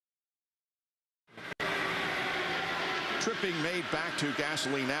Tripping made back to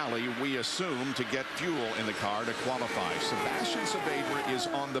Gasoline Alley, we assume, to get fuel in the car to qualify. Sebastian Saavedra is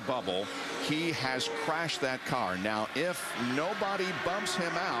on the bubble. He has crashed that car. Now, if nobody bumps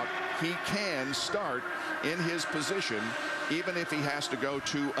him out, he can start in his position, even if he has to go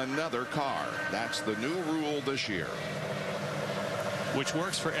to another car. That's the new rule this year. Which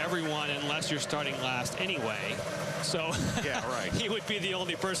works for everyone unless you're starting last anyway. So yeah, right. He would be the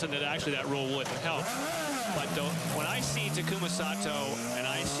only person that actually that rule wouldn't help. But when I see Takuma Sato and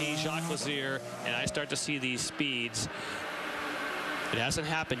I see Jaques Lazier and I start to see these speeds, it hasn't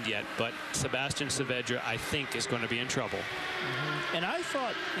happened yet, but Sebastian Saavedra, I think, is going to be in trouble. And I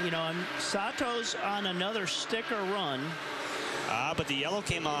thought, you know, Sato's on another sticker run. But the yellow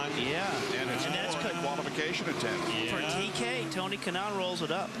came on. Yeah, and that's a qualification attempt. For TK, Tony Kanaan rolls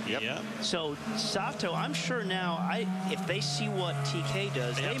it up. Yep. So Sato, I'm sure now, if they see what TK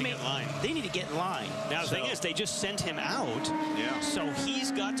does, they need to get in line. Now, the thing is, they just sent him out. Yeah. So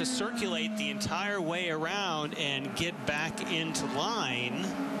he's got to circulate the entire way around and get back into line.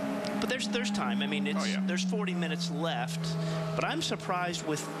 But there's time. I mean, there's 40 minutes left. But I'm surprised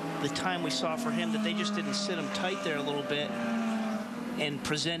with the time we saw for him that they just didn't sit him tight there a little bit and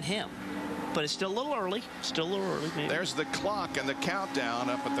present him. But it's still a little early. Still a little early, maybe. There's the clock and the countdown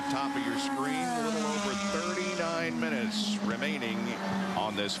up at the top of your screen. A little over 39 minutes remaining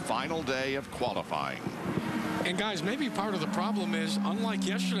on this final day of qualifying. And guys, maybe part of the problem is, unlike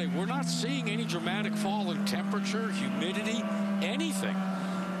yesterday, we're not seeing any dramatic fall in temperature, humidity, anything.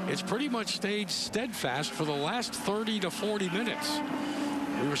 It's pretty much stayed steadfast for the last 30 to 40 minutes.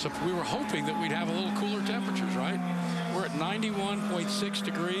 We were hoping that we'd have a little cooler temperatures, right? We're at 91.6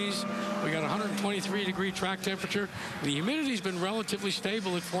 degrees. We got 123-degree track temperature. The humidity's been relatively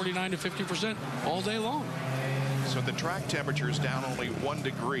stable at 49 to 50% all day long. So the track temperature is down only 1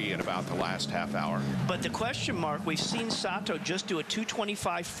 degree in about the last half hour. But the question mark, we've seen Sato just do a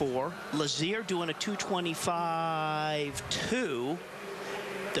 225.4, Lazier doing a 225.2.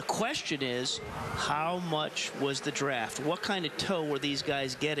 The question is, how much was the draft? What kind of tow were these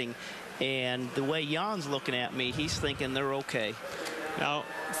guys getting? And the way Jan's looking at me, he's thinking they're okay. Now,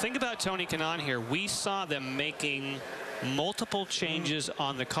 think about Tony Kanaan here. We saw them making multiple changes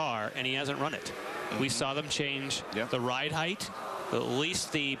on the car, and he hasn't run it. We saw them change the ride height, at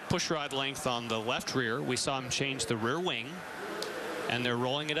least the push rod length on the left rear. We saw him change the rear wing, and they're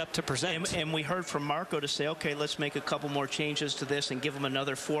rolling it up to present. And we heard from Marco to say, okay, let's make a couple more changes to this and give him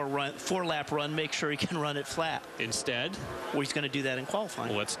another four-lap run, make sure he can run it flat. Instead, well, he's going to do that in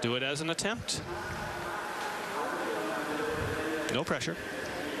qualifying. Let's do it as an attempt. No pressure.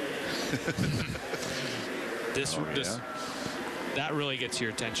 That really gets your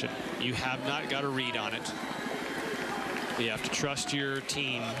attention. You have not got a read on it. You have to trust your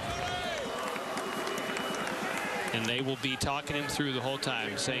team. And they will be talking him through the whole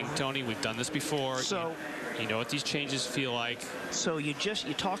time, saying, Tony, we've done this before. So you know what these changes feel like. So you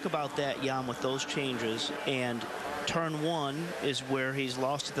talk about that, Jan, with those changes, and turn 1 is where he's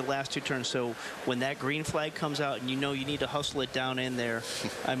lost at the last 2 turns. So when that green flag comes out and you know you need to hustle it down in there,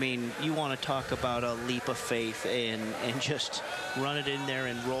 I mean, you want to talk about a leap of faith and just run it in there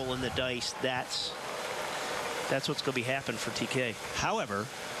and roll in the dice. That's what's going to be happening for TK. However,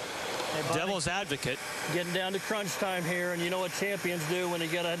 hey, devil's advocate. Getting down to crunch time here, and you know what champions do when you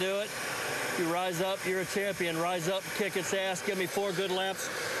got to do it? You rise up, you're a champion. Rise up, kick its ass, give me 4 good laps,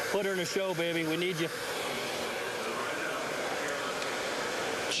 put her in a show, baby. We need you.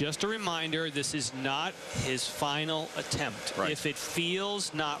 Just a reminder, this is not his final attempt. Right. If it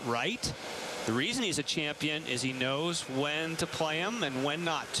feels not right, the reason he's a champion is he knows when to play him and when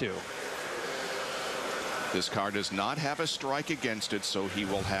not to. This car does not have a strike against it, so he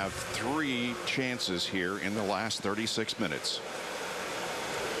will have 3 chances here in the last 36 minutes.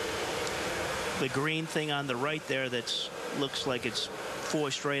 The green thing on the right there that looks like it's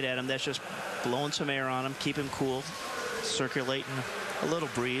forced straight at him, that's just blowing some air on him, keep him cool, circulating a little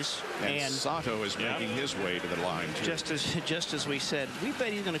breeze. And Sato is making his way to the line, too. Just as we said, we bet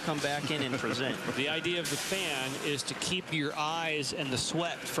he's going to come back in and present. The idea of the fan is to keep your eyes and the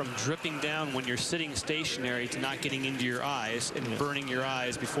sweat from dripping down when you're sitting stationary, to not getting into your eyes and burning your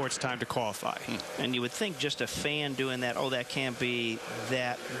eyes before it's time to qualify. And you would think just a fan doing that, oh, that can't be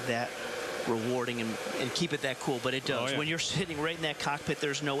that rewarding and keep it that cool, but it does. When you're sitting right in that cockpit,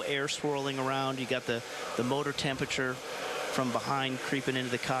 there's no air swirling around. You got the motor temperature from behind creeping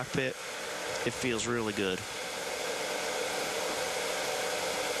into the cockpit. It feels really good.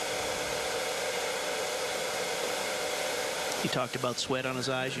 He talked about sweat on his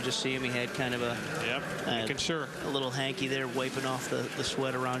eyes. You just see him. He had kind of a making sure a little hanky there, wiping off the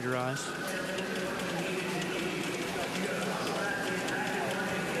sweat around your eyes.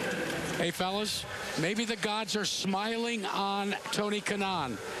 Hey, fellas, maybe the gods are smiling on Tony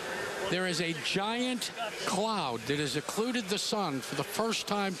Kanaan. There is a giant cloud that has occluded the sun for the first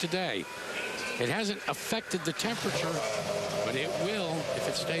time today. It hasn't affected the temperature, but it will if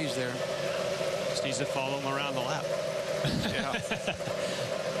it stays there. Just needs to follow him around the lap. Yeah.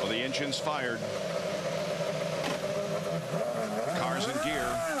 Well, the engine's fired. Car's in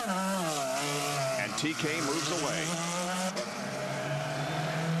gear. And TK moves away.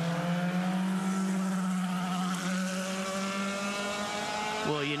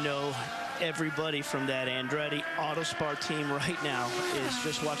 Well, you know, everybody from that Andretti Autosport team right now is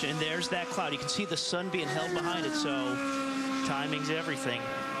just watching. And there's that cloud. You can see the sun being held behind it, so timing's everything.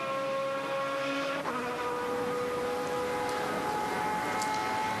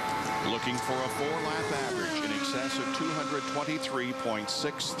 Looking for a 4-lap average in excess of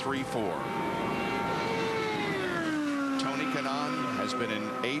 223.634. Tony Kanaan has been in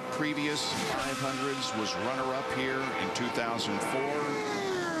 8 previous 500s, was runner-up here in 2004.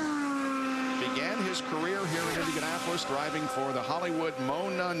 Began his career here in Indianapolis driving for the Hollywood Mo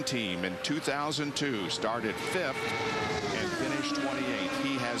Nunn team in 2002. Started 5th and finished 28th.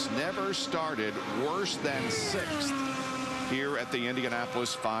 He has never started worse than 6th here at the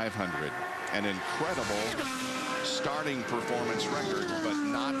Indianapolis 500. An incredible starting performance record, but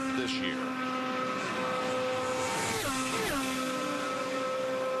not this year.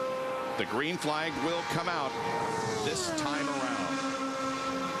 The green flag will come out this time around.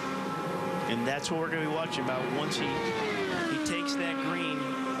 And that's what we're going to be watching about. Once he takes that green,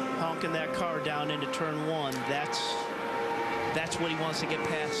 honking that car down into turn 1, that's what he wants to get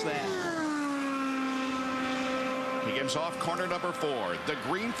past that. He gives off corner number 4. The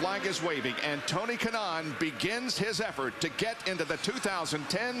green flag is waving, and Tony Kanaan begins his effort to get into the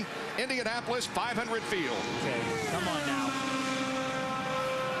 2010 Indianapolis 500 field. Okay, come on now.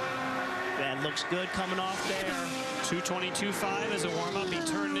 That looks good coming off there. 222.5 as a warm-up. He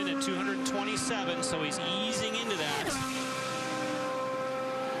turned in at 227, so he's easing into that.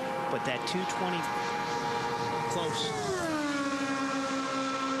 But that 220 close.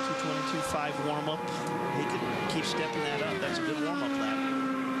 222.5 warm-up. He could keep stepping that up. That's a good warm-up lap.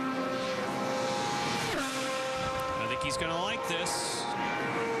 I think he's going to like this.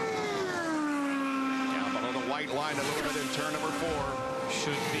 Down below the white line a little bit in turn number 4.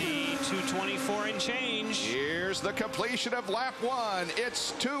 Should be 224 and change. Here's the completion of lap 1.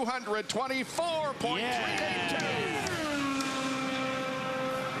 It's 224.382. Yeah.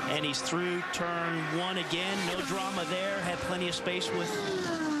 And he's through turn 1 again. No drama there. Had plenty of space with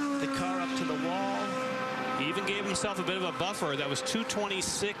the car up to the wall. He even gave himself a bit of a buffer. That was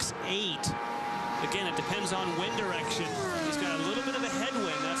 226.8. Again, it depends on wind direction. He's got a little bit of a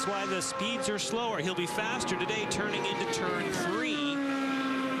headwind. That's why the speeds are slower. He'll be faster today turning into turn 3.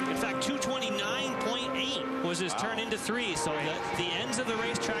 In fact, 229.8 was his turn into 3. So the ends of the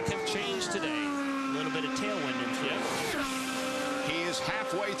racetrack have changed today. A little bit of tailwind into it. He is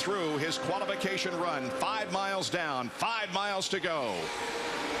halfway through his qualification run. 5 miles down, 5 miles to go.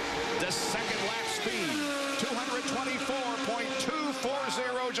 The second lap speed,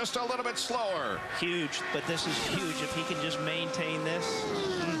 224.240, just a little bit slower. Huge, but this is huge if he can just maintain this.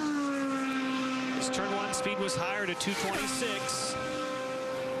 His turn 1 speed was higher to 226.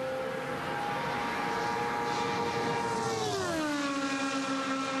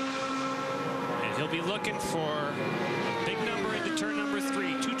 And he'll be looking for a big number into turn number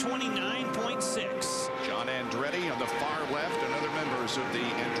 3, 229.6. John Andretti on the far left and other members of the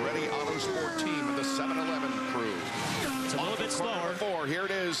Andretti Autosport team of the 7-Eleven crew. It's a little bit slower. 4, here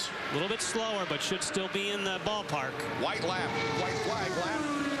it is. A little bit slower, but should still be in the ballpark. White lap, white flag lap.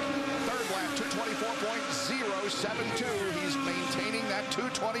 Third lap, 224.072. He's maintaining that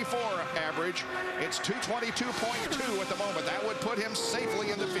 224 average. It's 222.2 at the moment. That would put him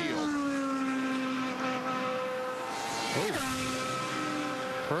safely in the field. Oh.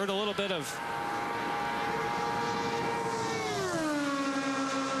 Heard a little bit of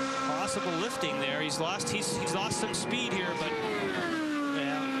possible lifting there. He's lost some speed here, but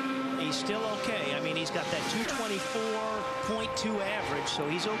yeah, he's still okay. I mean, he's got that 224.2 average, so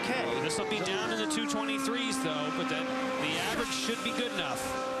he's okay. This will be down in the 223s though, but the average should be good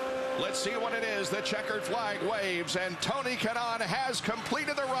enough. Let's see what it is. The checkered flag waves, and Tony Kanaan has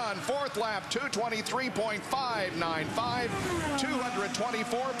completed the run. 4th lap, 223.595,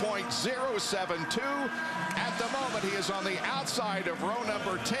 224.072. At the moment, he is on the outside of row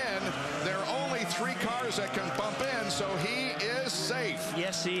number 10. There are only 3 cars that can bump in, so he is safe.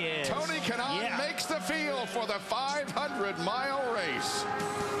 Yes, he is. Tony Kanaan makes the field for the 500-mile race.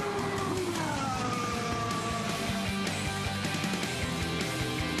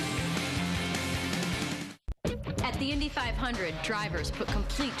 the Indy 500, drivers put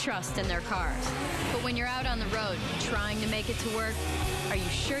complete trust in their cars. But when you're out on the road trying to make it to work, are you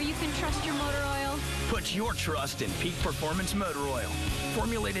sure you can trust your motor oil? Put your trust in Peak Performance Motor Oil.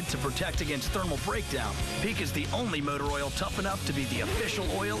 Formulated to protect against thermal breakdown, Peak is the only motor oil tough enough to be the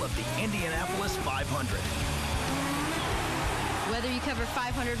official oil of the Indianapolis 500. Whether you cover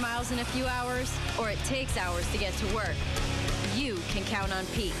 500 miles in a few hours or it takes hours to get to work, you can count on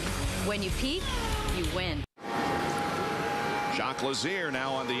Peak. When you peak, you win. Jaques Lazier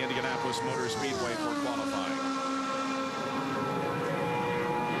now on the Indianapolis Motor Speedway for qualifying.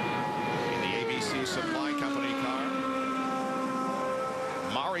 In the ABC Supply Company car,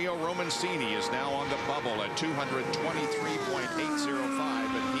 Mario Romancini is now on the bubble at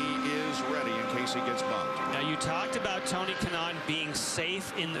 223.805, but he is ready in case he gets bumped. Now, you talked about Tony Kanaan being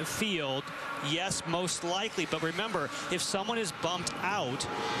safe in the field. Yes, most likely. But remember, if someone is bumped out,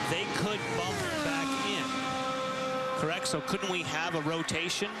 they could bump back in. Correct? So couldn't we have a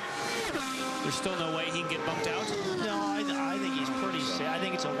rotation? There's still no way he can get bumped out? No, I think he's pretty safe. I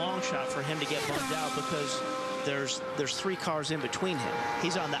think it's a long shot for him to get bumped out because there's 3 cars in between him.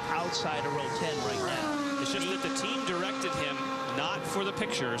 He's on the outside of row 10 right now. It's just that the team directed him not for the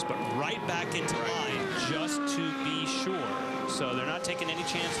pictures, but right back into line just to be sure. So they're not taking any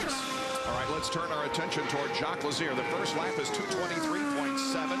chances. All right, let's turn our attention toward Jaques Lazier. The first lap is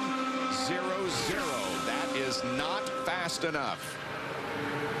 223.700. That is not fast enough.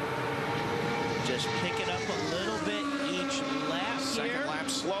 Just pick it up a little bit each lap here. Second lap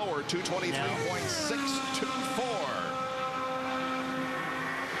slower,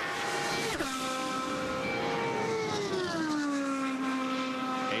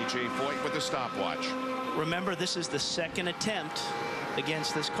 223.624. A.J. Foyt with the stopwatch. Remember, this is the second attempt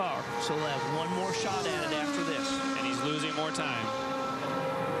against this car, so we'll have one more shot at it after this. And he's losing more time.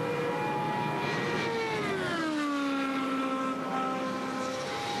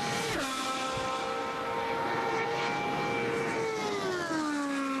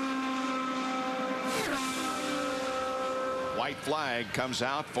 White flag comes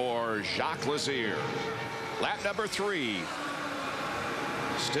out for Jaques Lazier. Lap number 3.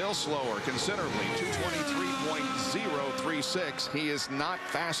 Still slower considerably, 223.036. He is not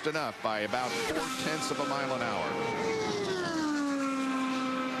fast enough by about 0.4 of a mile an hour.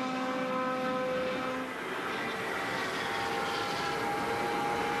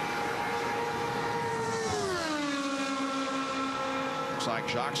 Looks like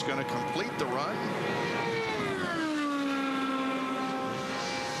Jaques going to complete the run.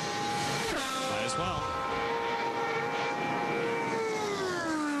 Might as well.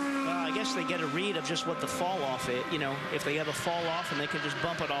 They get a read of just what the fall off is. You know, if they have a fall off and they can just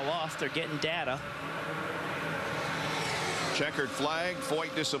bump it all off, they're getting data. Checkered flag.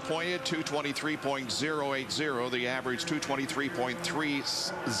 Foyt disappointed, 223.080. The average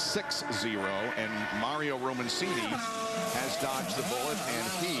 223.360. And Mario Romancini has dodged the bullet, and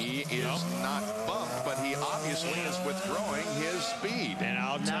he is not bumped, but he obviously is withdrawing his speed. And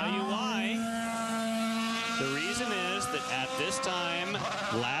I'll tell you why. The reason is that at this time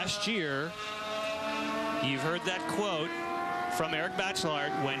last year, you've heard that quote from Eric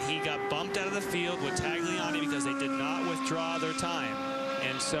Bachelard when he got bumped out of the field with Tagliani because they did not withdraw their time.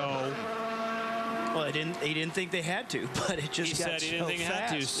 And so, well, he didn't think they had to, but it just got said he didn't think he had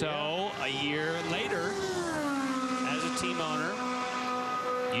to. So yeah. A year later, as a team owner,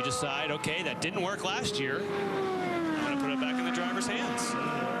 you decide, okay, that didn't work last year. I'm going to put it back in the driver's hands.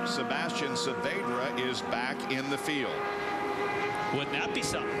 Sebastian Saavedra is back in the field. Wouldn't that be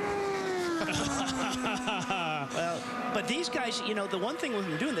something? Well, but these guys, you know, the one thing with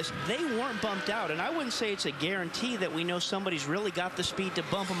them doing this, they weren't bumped out. And I wouldn't say it's a guarantee that we know somebody's really got the speed to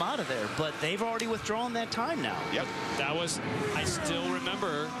bump them out of there. But they've already withdrawn that time now. Yep. That was, I still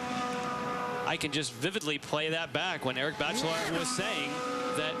remember, I can just vividly play that back when Eric Bachelard was saying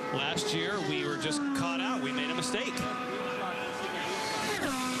that last year we were just caught out. We made a mistake.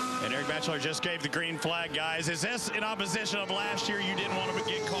 And Eric Bachelard just gave the green flag, guys. Is this in opposition of last year? You didn't want to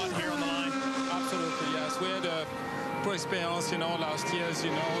get caught here on the line? Absolutely, yes. We had a poor experience, you know, last year's,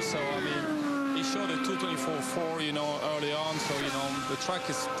 you know. So, I mean, he showed a 224.4, you know, early on. So, you know, the track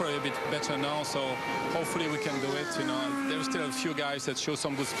is probably a bit better now. So, hopefully we can do it, you know. There's still a few guys that show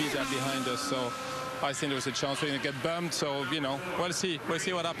some good speed there behind us. So, I think there was a chance we're going to get bumped. So, you know, we'll see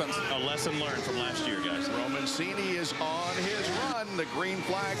what happens. A lesson learned from last year, guys. Romancini is on his run. The green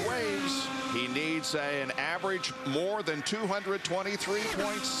flag waves. He needs an average more than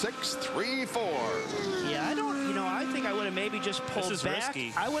 223.634. Yeah, I think I would have maybe just pulled back.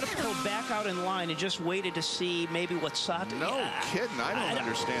 Risky. I would have pulled back out in line and just waited to see maybe what Sato. No kidding. I don't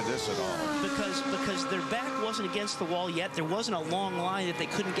understand this at all. Because their back wasn't against the wall yet. There wasn't a long line that they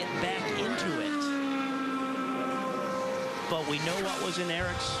couldn't get back into it. But we know what was in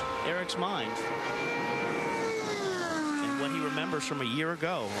Eric's mind and what he remembers from a year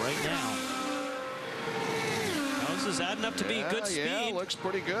ago right now. Well, this is adding up to be good speed. Yeah, looks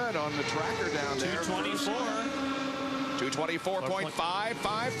pretty good on the tracker down there. 224.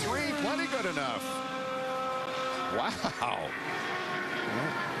 224.553, plenty good enough. Wow.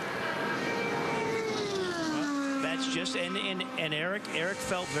 That's just, and Eric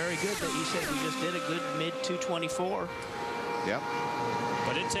felt very good that he said we just did a good mid 224. Yep.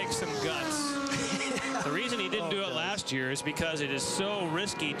 But it takes some guts. The reason he didn't do it last year is because it is so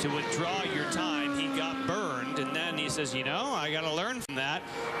risky to withdraw your time. He got burned, and then he says, you know, I got to learn from that.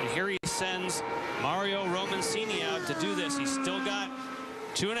 And here he sends Mario Romancini out to do this. He's still got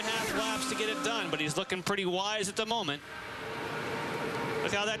 2.5 laps to get it done, but he's looking pretty wise at the moment.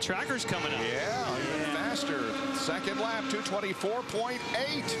 Look how that tracker's coming up. Yeah, faster. Second lap,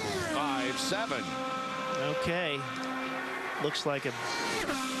 224.857. Okay. Looks like a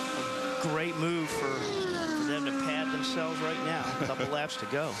great move for them to pad themselves right now. A couple laps to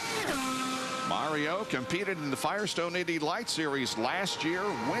go. Mario competed in the Firestone Indy Light Series last year,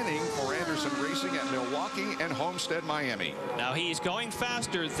 winning for Anderson Racing at Milwaukee and Homestead, Miami. Now he's going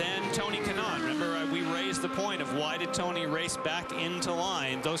faster than Tony Kanaan. Remember, we raised the point of why did Tony race back into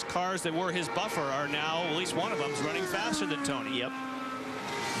line? Those cars that were his buffer are now, at least one of them, is running faster than Tony. Yep.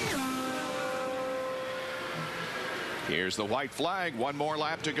 Here's the white flag. One more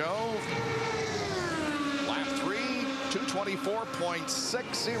lap to go. Lap 3,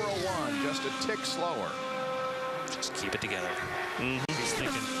 224.601. Just a tick slower. Just keep it together. He's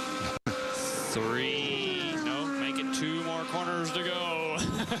thinking 3. No, make it 2 more corners to go.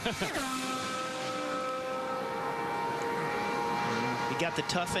 He got the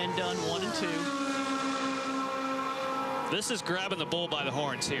tough end done, 1 and 2. This is grabbing the bull by the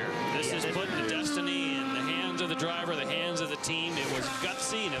horns here. This is putting the destiny in the hands of the driver, the hands of the team. It was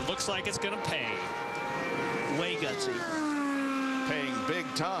gutsy, and it looks like it's going to pay. Way gutsy. Paying big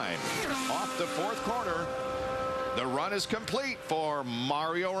time. Off the 4th corner. The run is complete for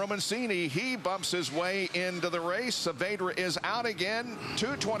Mario Romancini. He bumps his way into the race. Saavedra is out again.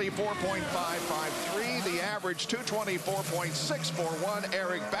 224.553. The average 224.641.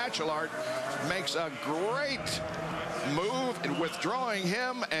 Eric Bachelard makes a great move in withdrawing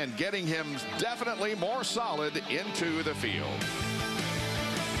him and getting him definitely more solid into the field.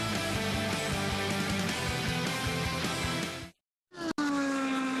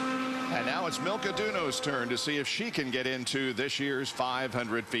 And now it's Milka Duno's turn to see if she can get into this year's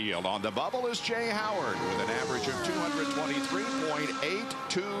 500 field. On the bubble is Jay Howard with an average of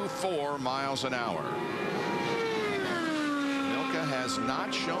 223.824 miles an hour. Milka has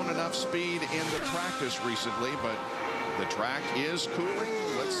not shown enough speed in the practice recently, but the track is cooling.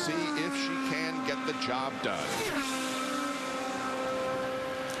 Let's see if she can get the job done.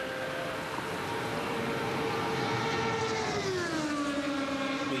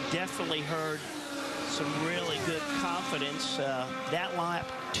 Definitely heard some really good confidence. That lap,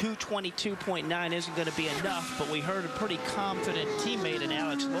 222.9 isn't going to be enough, but we heard a pretty confident teammate in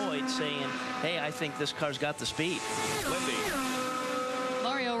Alex Lloyd saying, hey, I think this car's got the speed. Lindy.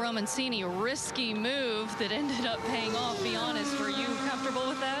 Mario Romancini, risky move that ended up paying off. Be honest, were you comfortable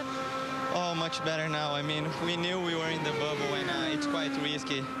with that? Oh, much better now. I mean, we knew we were in the bubble, and it's quite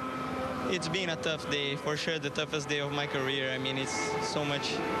risky. It's been a tough day, for sure, the toughest day of my career. I mean, it's so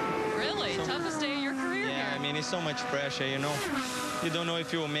much... Really? Toughest day of your career? Yeah, here? I mean, it's so much pressure, you know. You don't know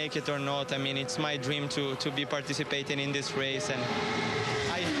if you will make it or not. I mean, it's my dream to be participating in this race, and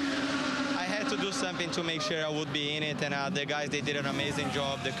I had to do something to make sure I would be in it, and the guys, they did an amazing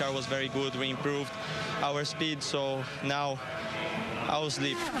job. The car was very good. We improved our speed, so now I'll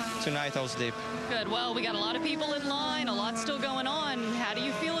sleep. Tonight I'll sleep. Good. Well, we got a lot of people in line, a lot still going on. How do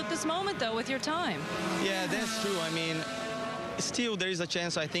you feel at this moment, though, with your time? Yeah, that's true. I mean, still there is a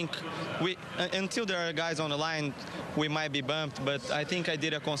chance. I think until there are guys on the line, we might be bumped, but I think I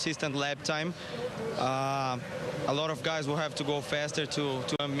did a consistent lap time. A lot of guys will have to go faster to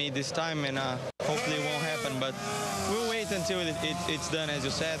me this time, and hopefully it won't happen, but we'll wait until it's done, as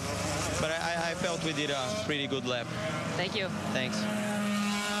you said. But I felt we did a pretty good lap. Thank you. Thanks.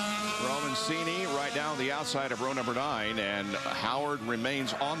 Roman Romancini right down the outside of row number 9, and Howard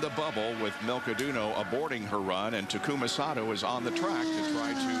remains on the bubble with Milka Duno aborting her run, and Takuma Sato is on the track to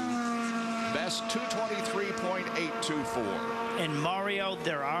try to best 223.824. And Mario,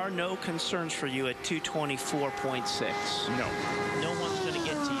 there are no concerns for you at 224.6. No. No one's going to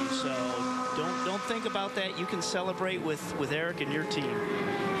get to you, so don't think about that. You can celebrate with Eric and your team.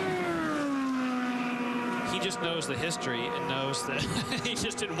 He just knows the history and knows that he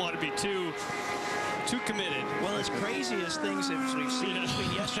just didn't want to be too committed. Well, as crazy as things as we've seen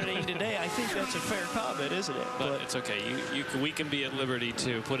between yesterday and today, I think that's a fair comment, isn't it? But it's okay. We can be at liberty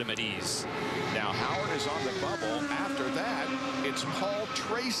to put him at ease. Now Howard is on the bubble. After that, it's Paul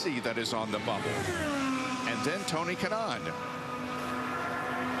Tracy that is on the bubble. And then Tony Kanaan.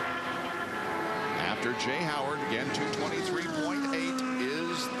 After Jay Howard, again, 223.8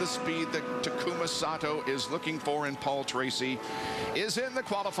 is the speed that Takuma Sato is looking for, and Paul Tracy is in the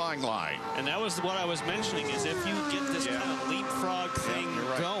qualifying line. And that was what I was mentioning, is if you get this kind of leapfrog thing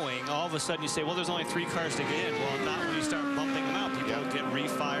going, all of a sudden you say, well, there's only 3 cars to get in. Well, not when you start bumping them out. People get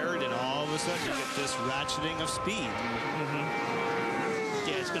refired, and all of a sudden you get this ratcheting of speed.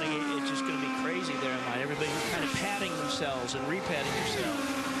 Yeah, it's just gonna be crazy there in line. Everybody kind of patting themselves and repatting themselves,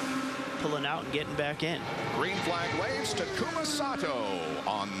 pulling out and getting back in. Green flag waves. Takuma Sato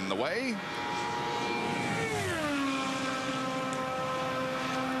on the way.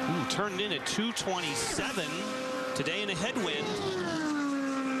 Turned in at 227 today in a headwind.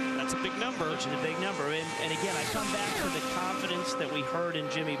 That's a big number. Which is a big number. And again, I come back to the confidence that we heard in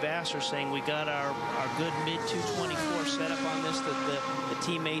Jimmy Vasser saying we got our good mid-224 setup on this that the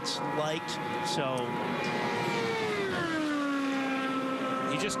teammates liked. So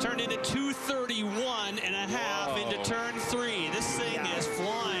he just turned in at 231 and a half into turn 3. This thing is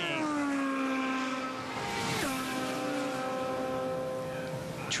flying.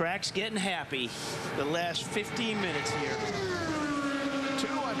 Track's getting happy the last 15 minutes here.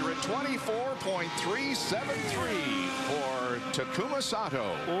 224.373 for Takuma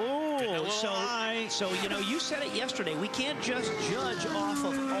Sato. Oh, so you know, you said it yesterday. We can't just judge off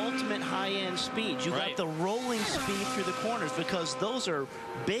of ultimate high-end speed. You got the rolling speed through the corners, because those are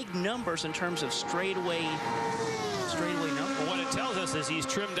big numbers in terms of straightaway numbers. Well, what it tells us is he's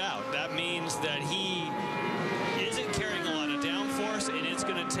trimmed out. That means that he isn't carrying a lot of downforce, and it's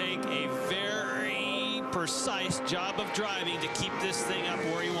going to take a very precise job of driving to keep this thing up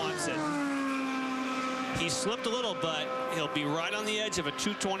where he wants it. He slipped a little, but he'll be right on the edge of a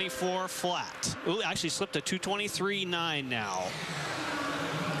 224 flat. Ooh, actually slipped a 223.9 now.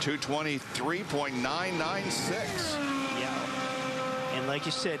 223.996. Yeah. And like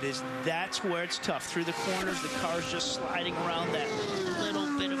you said, that's where it's tough. Through the corners, the car's just sliding around that little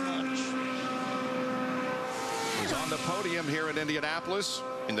bit of lunch. He's on the podium here in Indianapolis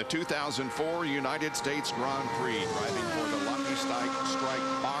in the 2004 United States Grand Prix, driving for the Lucky Strike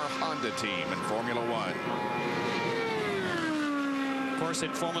Bar Honda team in Formula One. Of course,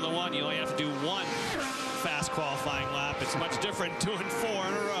 in Formula One, you only have to do 1 fast qualifying lap. It's much different doing 4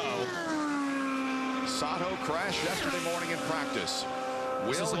 in a row. Sato crashed yesterday morning in practice.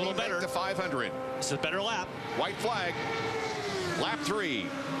 Will he make the 500? This is a better lap. White flag. Lap 3.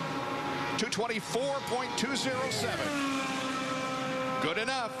 224.207. Good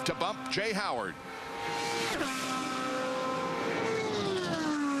enough to bump Jay Howard.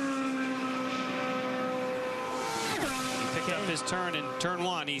 He picked up his turn in turn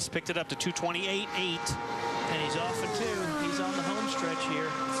 1. He's picked it up to 228.8. And he's off at 2. He's on the home stretch here.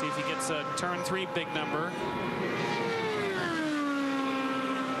 See if he gets a turn 3 big number.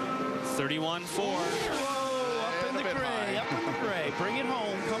 31.4. Whoa, up in the gray, up in the gray. Bring it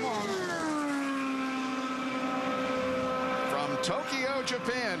home, come on. From Tokyo,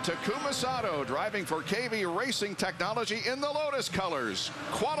 Japan, Takuma Sato, driving for KV Racing Technology in the Lotus colors,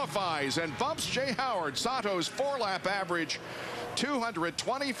 qualifies and bumps Jay Howard. Sato's 4-lap average,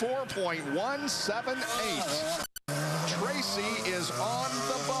 224.178. Tracy is on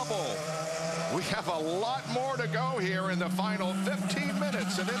the bubble. We have a lot more to go here in the final 15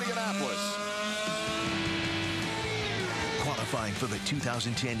 minutes in Indianapolis. Qualifying for the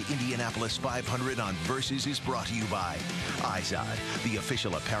 2010 Indianapolis 500 on Versus is brought to you by Izod, the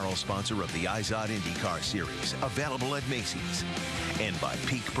official apparel sponsor of the Izod IndyCar Series, available at Macy's. And by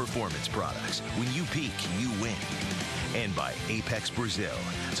Peak Performance Products. When you peak, you win. And by Apex Brazil.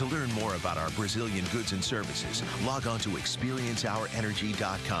 To learn more about our Brazilian goods and services, log on to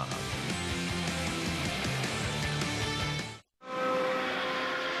experienceourenergy.com.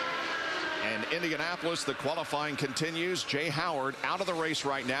 An Indianapolis, the qualifying continues. Jay Howard out of the race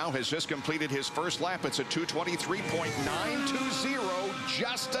right now, has just completed his first lap. It's a 2:23.920,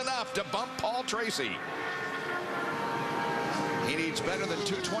 just enough to bump Paul Tracy. He needs better than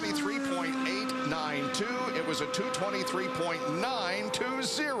 2:23.892. It was a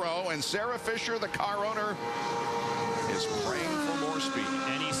 2:23.920, and Sarah Fisher, the car owner, is praying for more speed.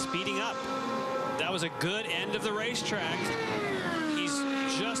 And he's speeding up. That was a good end of the racetrack. He's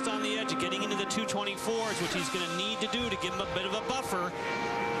just on the edge of getting into the 224s, which he's going to need to do to give him a bit of a buffer.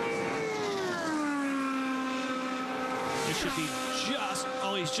 It should be just,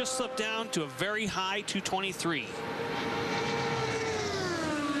 oh, he's just slipped down to a very high 223.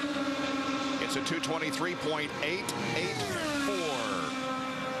 It's a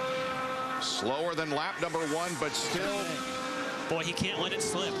 2:23.884. Slower than lap number 1, but still. Boy, he can't let it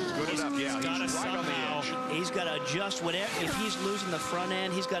slip. Good enough, yeah. He's got to right on the edge. He's got to adjust whatever. If he's losing the front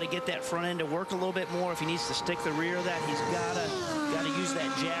end, he's got to get that front end to work a little bit more. If he needs to stick the rear of that, he's got to use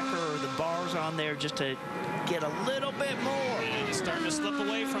that jacker or the bars on there just to get a little bit more. And it's starting to slip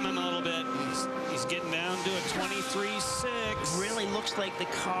away from him a little bit. He's getting down to a 23.6. Really looks like the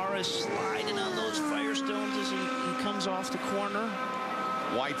car is sliding on those Firestones as he comes off the corner.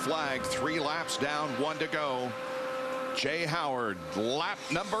 White flag, 3 laps down, 1 to go. Jay Howard, lap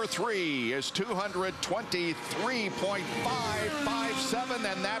number 3 is 223.557,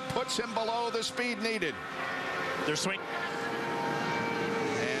 and that puts him below the speed needed. They're swing.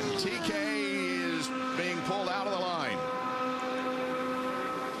 And TK is being pulled out of the line.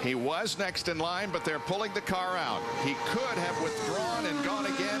 He was next in line, but they're pulling the car out. He could have withdrawn and gone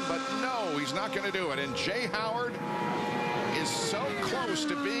again, but no, he's not going to do it. And Jay Howard is so close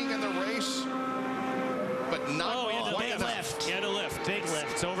to being in the race, but not big lift. He had a lift. Big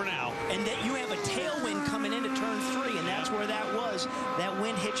lift. It's over now. And that you have a tailwind coming into turn 3, and that's where that was. That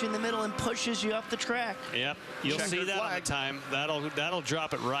wind hits you in the middle and pushes you up the track. Yep. You'll see that on the time. That'll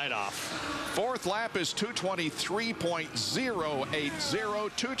drop it right off. 4th lap is 2:23.080,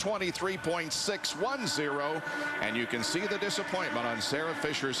 2:23.610, and you can see the disappointment on Sarah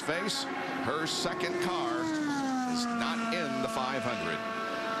Fisher's face. Her second car is not in the 500.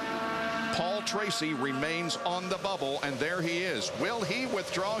 Paul Tracy remains on the bubble, and there he is. Will he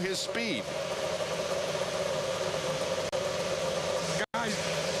withdraw his speed?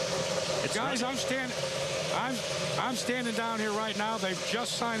 Guys, I'm standing down here right now. They've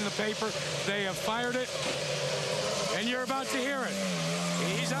just signed the paper. They have fired it, and you're about to hear it.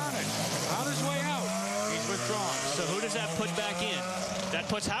 He's on it. On his way out. He's withdrawn. So who does that put back in? That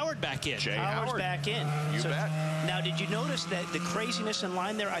puts Howard back in. Jay Howard's Howard. back in. You bet. Now, did you notice that the craziness in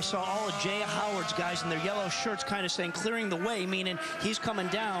line there? I saw all of Jay Howard's guys in their yellow shirts kind of saying clearing the way, meaning he's coming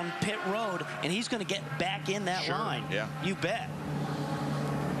down pit road, and he's going to get back in that line. Yeah. You bet.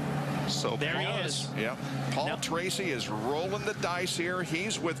 So there he is. Yeah. Paul Tracy is rolling the dice here.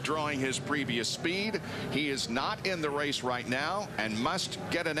 He's withdrawing his previous speed. He is not in the race right now and must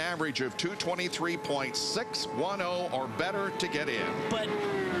get an average of 2:23.610 or better to get in. But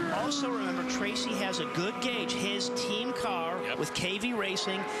also remember, Tracy has a good gauge. His team car with KV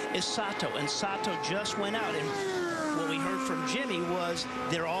Racing is Sato, and Sato just went out. And what we heard from Jimmy was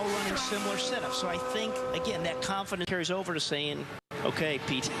they're all running similar setups. So I think, again, that confidence carries over to saying, okay,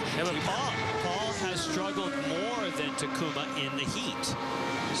 Pete. Yeah, but Paul has struggled more than Takuma in the heat.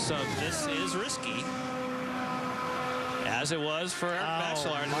 So this is risky. As it was for Eric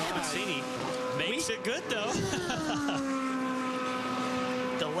Bachelard and Romancini. Makes it good, though.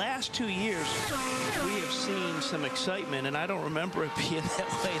 The last 2 years, we have seen some excitement, and I don't remember it being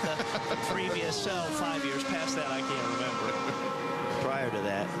that way the previous 5 years. Past that, I can't remember. Prior to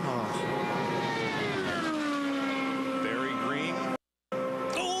that, Very green.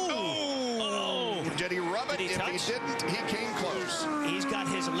 Oh! Did he rub it? If he didn't, he came close. He's got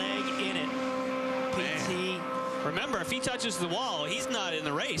his leg in it. PT. Remember, if he touches the wall, he's not in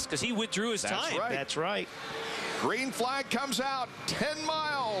the race because he withdrew his time. Right. That's right. Green flag comes out. 10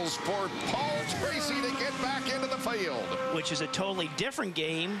 miles for Paul Tracy to get back into the field. Which is a totally different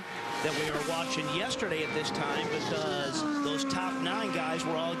game that we were watching yesterday at this time, because those top 9 guys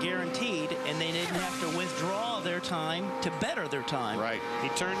were all guaranteed, and they didn't have to withdraw their time to better their time. Right. He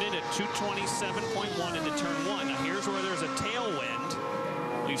turned in at 227.1 into turn 1. Now here's where there's a tailwind.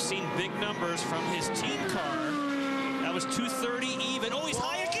 We've seen big numbers from his team car. That was 230 even. Oh, he's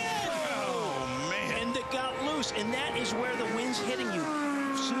high again! And it got loose, and that is where the wind's hitting you.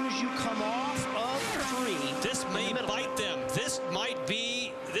 As soon as you come off of 3, this may bite them.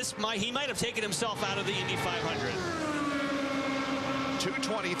 He might have taken himself out of the Indy 500.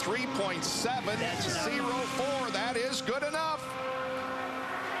 223.704. That is good enough.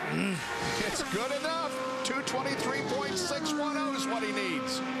 It's good enough. 223.610 is what he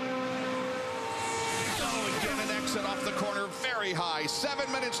needs. Oh, and get an exit off the corner very high.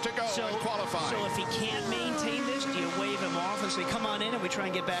 7 minutes to go in qualifying. So if he can't maintain this, do you wave him off and say, come on in and we try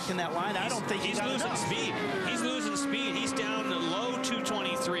and get back in that line? I don't think he's losing speed. He's losing speed. He's down to low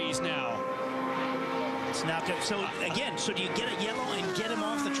 223s now. It's not good. So again, so do you get a yellow and get him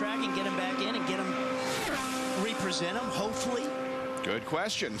off the track and get him back in and get him, represent him, hopefully? Good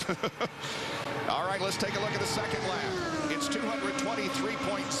question. All right, let's take a look at the second lap. It's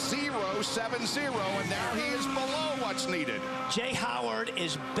 223.070, and now he is below what's needed. Jay Howard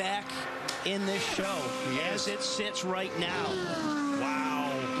is back in this show as it sits right now.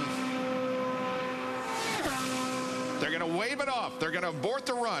 Wow. They're going to wave it off. They're going to abort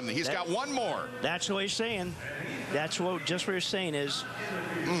the run. He's got one more. That's what he's saying. That's what just what you're saying is.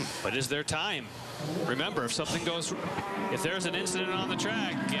 But is there time? Remember, if something goes, if there's an incident on the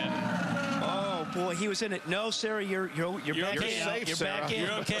track, oh boy, he was in it. No, Sarah, you're back in. Safe, you're Sarah. back in.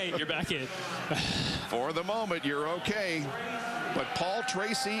 You're okay. You're back in. For the moment, you're okay. But Paul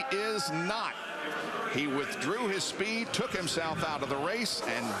Tracy is not. He withdrew his speed, took himself out of the race,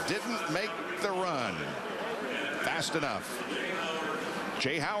 and didn't make the run fast enough.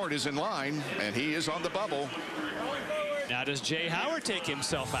 Jay Howard is in line, and he is on the bubble. Now does Jay Howard take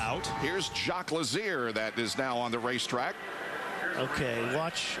himself out? Here's Jaques Lazier that is now on the racetrack. Okay,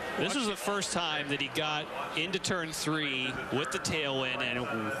 watch. This was the first time that he got into turn 3 with the tailwind, and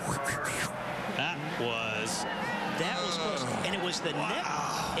that was close. And it was the next.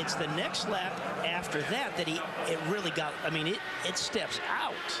 It's the next lap after that that it really got. I mean, it steps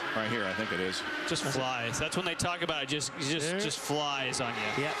out. Right here, I think it is. Just flies. That's when they talk about it. Just flies on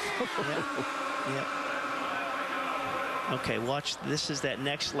you. Yep. Yep. Okay, watch. This is that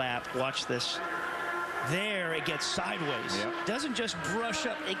next lap. Watch this. There, it gets sideways. Yep. Doesn't just brush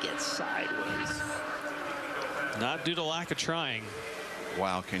up, it gets sideways. Not due to lack of trying.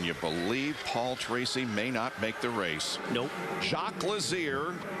 Wow, can you believe Paul Tracy may not make the race? Nope. Jaques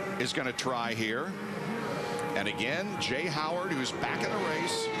Lazier is going to try here. And again, Jay Howard, who's back in the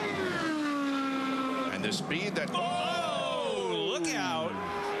race. And the speed that... Oh, look out.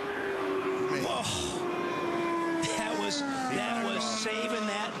 Oh. That was saving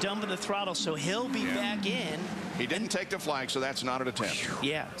that, dumping the throttle, so he'll be back in. He didn't take the flag, so that's not an attempt.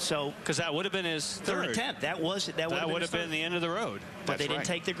 Yeah, so because that would have been his third attempt. That would have been the end of the road. But they didn't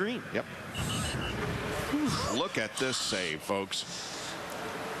take the green. Yep. Look at this save, folks.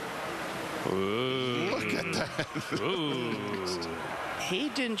 Ooh. Look at that. Ooh. He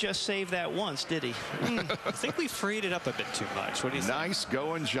didn't just save that once, did he? I think we freed it up a bit too much. What do you think? Nice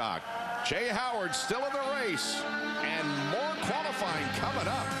going, Jaques. Jay Howard still in the race, and more qualifying coming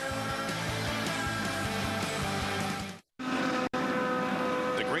up.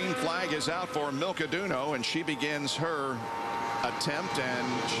 The green flag is out for Milka Duno, and she begins her attempt, and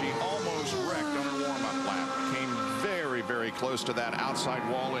she almost wrecked on her warm-up lap. Came very, very close to that outside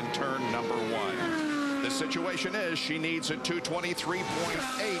wall in turn number 1. The situation is she needs a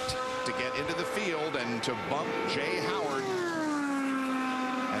 223.8 to get into the field and to bump Jay Howard.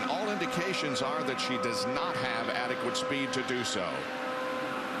 And all indications are that she does not have adequate speed to do so.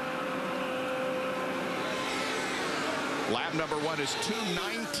 Lap number 1 is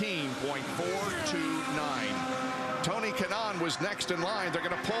 219.429. Tony Kanaan was next in line. They're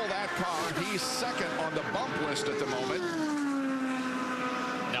going to pull that car. He's second on the bump list at the moment.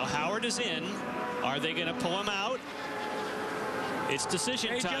 Now Howard is in. Are they going to pull him out? It's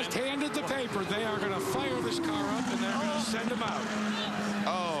decision time. They just handed the paper. They are going to fire this car up, and they're going to send him out.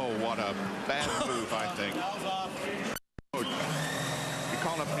 Oh, what a bad move, I think. You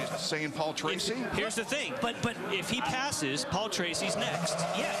calling up saying Paul Tracy? Here's the thing. But if he passes, Paul Tracy's next.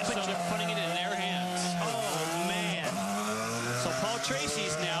 Yeah, so they're putting it in their hands. Oh, man. So Paul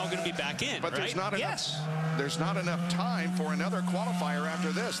Tracy's now going to be back in, But right? there's not enough. There's not enough time for another qualifier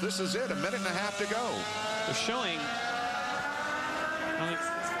after this. This is it. 1.5 minutes to go. They're showing.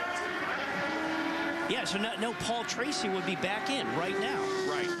 Yeah, so no, Paul Tracy would be back in right now.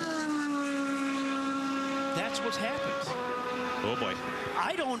 Right. That's what's happened. Oh boy.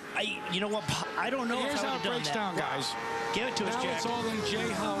 You know what? I don't know. Here's how it breaks down, guys. Give it to us, Now Jack. it's all in Jay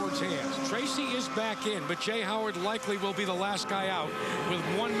Howard's hands. Tracy is back in, but Jay Howard likely will be the last guy out with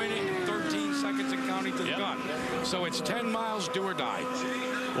 1 minute and 13 seconds and counting to the gun. So it's 10 miles, do or die.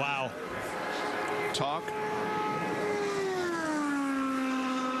 Wow. Talk.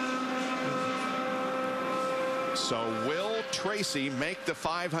 So will Tracy make the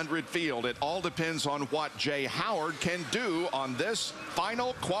 500 field? It all depends on what Jay Howard can do on this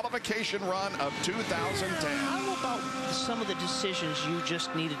final qualification run of 2010. How about some of the decisions you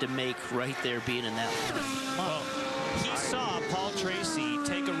just needed to make right there being in that line? Well, he saw Paul Tracy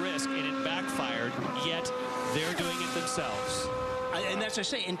take a risk and it backfired, yet they're doing it themselves. And that's what I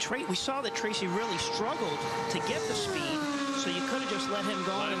say, and we saw that Tracy really struggled to get the speed, so you could have just let him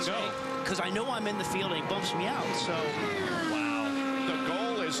go and say, because I know I'm in the field and he bumps me out, so. Wow. The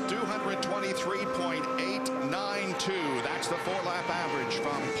goal is 223.892. That's the 4-lap average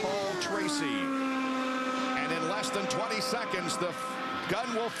from Paul Tracy. And in less than 20 seconds, the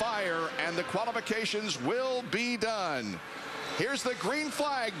gun will fire and the qualifications will be done. Here's the green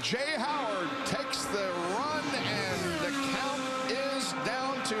flag. Jay Howard takes the run, and the count is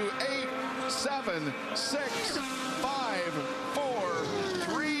down to 8, 7, 6, 5, 4,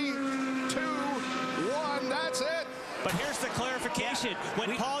 3, 2, 1. That's it. But here's the clarification.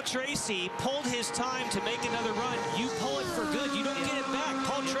 When Paul Tracy pulled his time to make another run, you pull it for good. You don't get it back.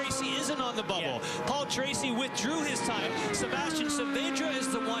 Paul Tracy isn't on the bubble. Paul Tracy withdrew his time. Sebastian Saavedra is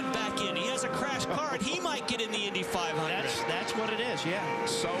the one back in. He has a crash car, and he might get in the Indy 500. That's what it is, yeah.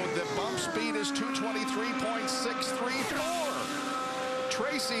 So the bump speed is 223.634.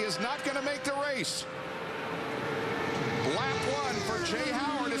 Tracy is not going to make the race. Lap 1 for Jay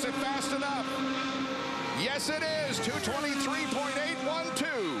Howard. Is it fast enough? Yes, it is.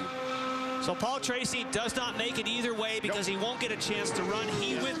 223.812. So Paul Tracy does not make it either way because he won't get a chance to run.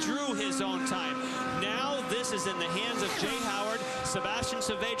 He withdrew his own time. Now this is in the hands of Jay Howard. Sebastian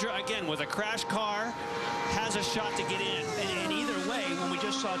Saavedra, again, with a crash car, has a shot to get in. And either way, when we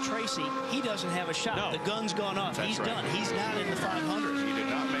just saw Tracy, he doesn't have a shot. No. The gun's gone off. He's done. He's not in the 500. He did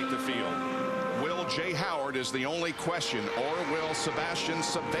not make the field. Will Jay Howard is the only question, or will Sebastian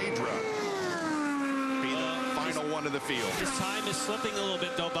Saavedra be the final one of the field? His time is slipping a little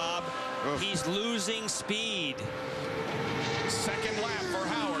bit, though, Bob. He's losing speed. Second lap for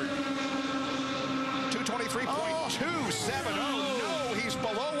Howard. 223.270. No, he's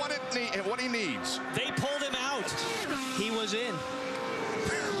below what he needs. They pulled him out. He was in.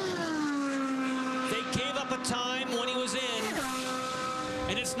 They gave up a time when he was in,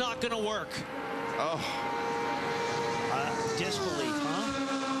 and it's not going to work. Oh. Disbelief, huh?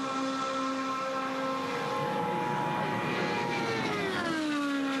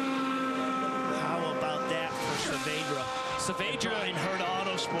 Saavedra in Herd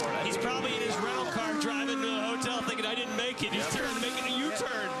Autosport. He's probably in his rental car driving to the hotel thinking, I didn't make it. He's making a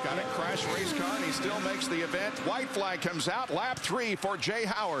U-turn. Got a crash race car, and he still makes the event. White flag comes out. Lap 3 for Jay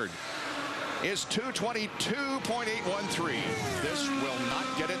Howard is 222.813. This will not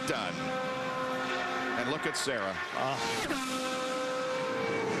get it done. And look at Sarah.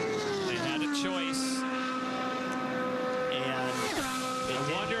 They had a choice. I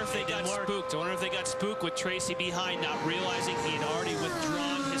wonder if they got spooked. I wonder if they got spooked with Tracy behind, not realizing he had already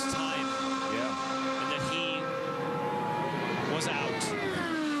withdrawn his time. Yeah. And that he was out.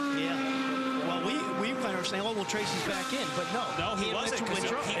 Yeah. Well, we kind of saying, oh, well, Tracy's back in. But no. No, he wasn't, because he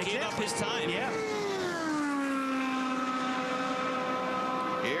gave up his time. Yeah.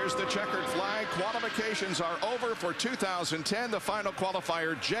 Here's the checkered flag. Qualifications are over for 2010. The final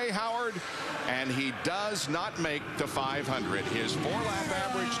qualifier, Jay Howard, and he does not make the 500. His 4-lap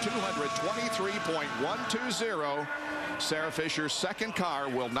average, 223.120. Sarah Fisher's second car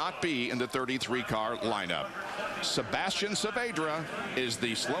will not be in the 33-car lineup. Sebastian Saavedra is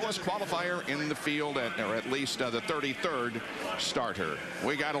the slowest qualifier in the field, or at least the 33rd starter.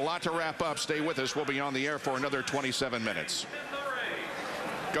 We got a lot to wrap up. Stay with us. We'll be on the air for another 27 minutes.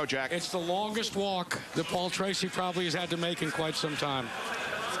 Go, Jack. It's the longest walk that Paul Tracy probably has had to make in quite some time.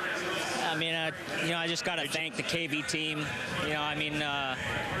 I mean, I just got to thank the KV team.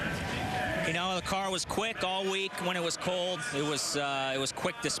 The car was quick all week when it was cold. It was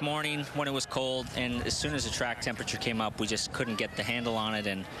quick this morning when it was cold, and as soon as the track temperature came up, we just couldn't get the handle on it.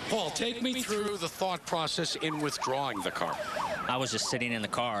 And Paul, take me through the thought process in withdrawing the car. I was just sitting in the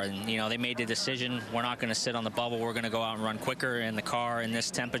car, and they made the decision, we're not going to sit on the bubble, we're going to go out and run quicker in the car in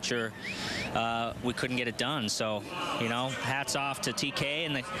this temperature. We couldn't get it done. So hats off to TK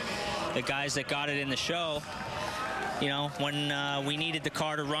and the guys that got it in the show. When we needed the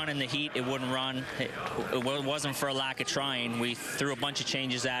car to run in the heat, it wouldn't run. It wasn't for a lack of trying. We threw a bunch of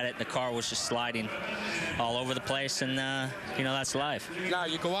changes at it. The car was just sliding all over the place, and that's life. Now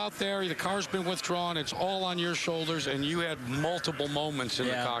you go out there, the car's been withdrawn, it's all on your shoulders, and you had multiple moments in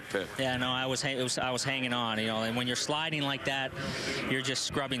the cockpit. Yeah, no, I was hanging on. And when you're sliding like that, you're just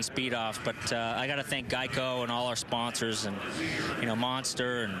scrubbing speed off. But I got to thank Geico and all our sponsors, and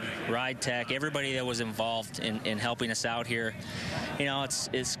Monster and Ride Tech, everybody that was involved in helping us out here. You know,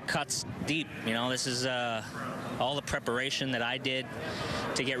 it's cuts deep. You know, this is all the preparation that I did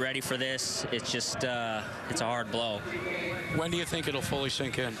to get ready for this. It's just it's a hard blow. When do you think it'll fully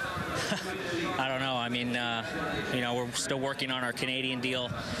sink in? I don't know. I mean, you know, we're still working on our Canadian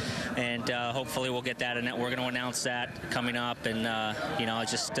deal, and hopefully we'll get that, and we're going to announce that coming up, and you know,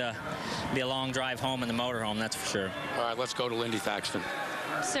 it's just be a long drive home in the motorhome, that's for sure. All right, let's go to Lindy Thaxton.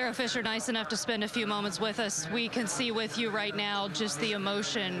 Sarah Fisher, nice enough to spend a few moments with us. We can see with you right now just the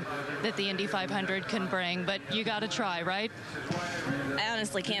emotion that the Indy 500 can bring, but you got to try, right? I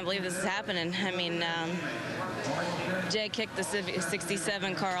honestly can't believe this is happening. I mean, Jay kicked the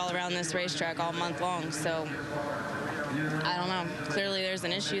 67 car all around this racetrack all month long, so I don't know. Clearly there's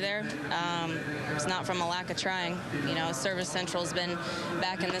an issue there. It's not from a lack of trying. You know, Service Central's been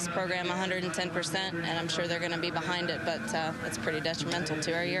back in this program 110%, and I'm sure they're going to be behind it, but it's pretty detrimental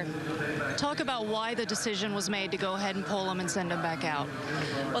to our year. Talk about why the decision was made to go ahead and pull him and send him back out.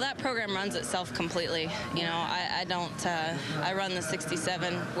 Well, that program runs itself completely. You know, I don't, I run the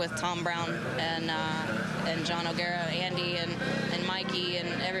 67 with Tom Brown and John O'Gara, Andy and Mikey,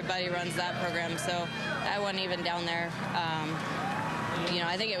 and everybody runs that program, so I wasn't even down there. You know,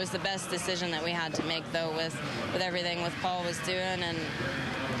 I think it was the best decision that we had to make, though, with everything with Paul was doing, and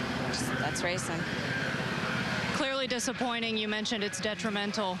that's racing. Clearly disappointing. You mentioned it's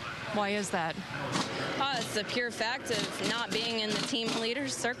detrimental. Why is that? It's the pure fact of not being in the team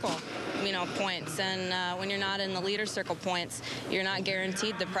leaders circle, you know, points. And when you're not in the leader circle points, you're not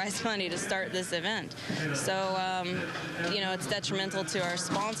guaranteed the prize money to start this event. So, you know, it's detrimental to our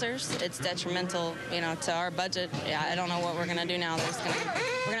sponsors. It's detrimental, you know, to our budget. Yeah, I don't know what we're going to do now.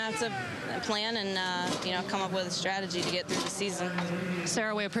 We're going to have to plan and, you know, come up with a strategy to get through the season.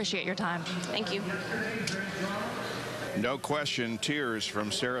 Sarah, we appreciate your time. Thank you. No question, tears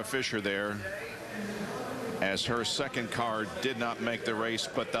from Sarah Fisher there, as her second car did not make the race,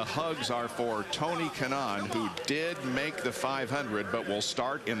 but the hugs are for Tony Kanaan, who did make the 500 but will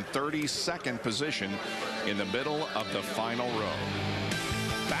start in 32nd position in the middle of the final row.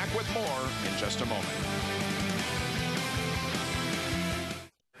 Back with more in just a moment.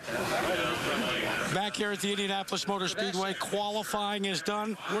 Back here at the Indianapolis Motor Speedway, qualifying is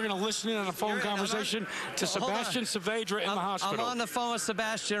done. We're going to listen in on a phone conversation to Sebastian Saavedra in the hospital. I'm on the phone with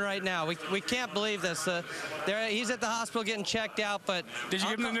Sebastian right now. We can't believe this. He's at the hospital getting checked out, but... Did you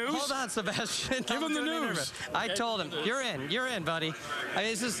give him the news? Hold on, Sebastian. Give him the news. I told him, you're in, buddy. I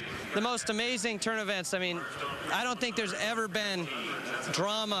mean, this is the most amazing turn of events. I mean, I don't think there's ever been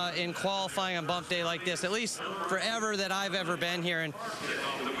drama in qualifying on bump day like this, at least forever that I've ever been here. And,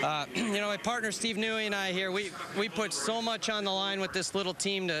 you know, my partner Steve Newey and I here, we put so much on the line with this little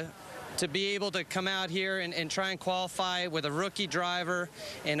team to be able to come out here and try and qualify with a rookie driver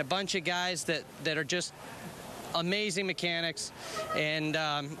and a bunch of guys that are just amazing mechanics. And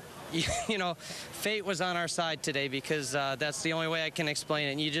you know, fate was on our side today, because that's the only way I can explain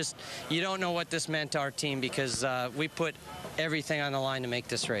it. And you don't know what this meant to our team, because we put everything on the line to make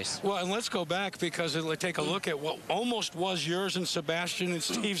this race. Well, and let's go back, because it'll take a look at what almost was yours and Sebastian and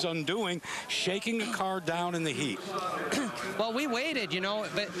Steve's undoing, shaking a car down in the heat. Well, we waited, you know,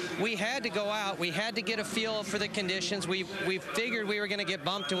 but we had to go out. We had to get a feel for the conditions. We figured we were going to get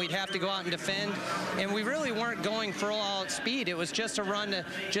bumped and we'd have to go out and defend, and we really weren't going for all-out speed. It was just a run to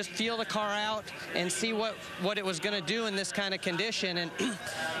just feel the car out and see what it was going to do in this kind of condition. And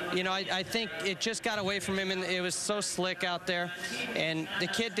you know, I think it just got away from him, and it was so slick out there. And the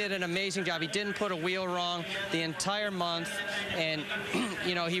kid did an amazing job. He didn't put a wheel wrong the entire month, and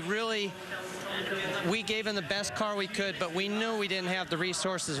you know, he really... We gave him the best car we could, but we knew we didn't have the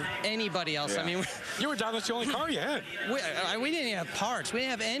resources of anybody else. Yeah. I mean, you were down. That's the only car you had. We didn't even have parts. We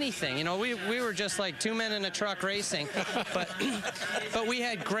didn't have anything. You know, we were just like two men in a truck racing. But we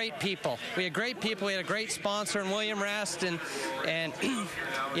had great people. We had great people. We had a great sponsor in William Rast, and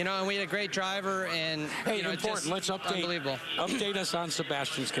you know, and we had a great driver. And hey, you know, important. Let's update us on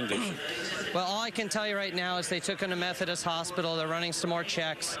Sebastian's condition. Well, all I can tell you right now is they took him to Methodist Hospital. They're running some more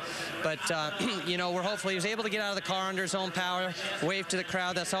checks, but you know, we're hopefully he was able to get out of the car under his own power, wave to the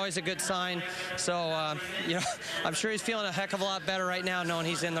crowd. That's always a good sign. So, you know, I'm sure he's feeling a heck of a lot better right now, knowing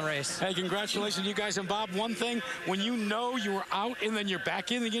he's in the race. Hey, congratulations, you guys. And Bob, one thing, when you know you were out and then you're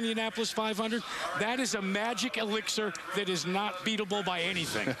back in the Indianapolis 500, that is a magic elixir that is not beatable by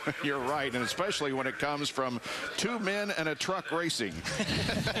anything. You're right, and especially when it comes from two men and a truck racing.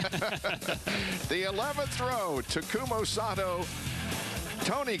 The 11th row, Takuma Sato,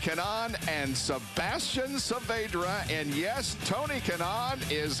 Tony Kanaan, and Sebastian Saavedra. And yes, Tony Kanaan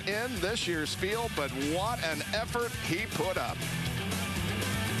is in this year's field, but what an effort he put up.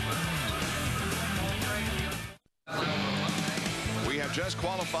 just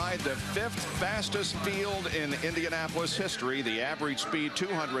qualified the 5th fastest field in Indianapolis history. The average speed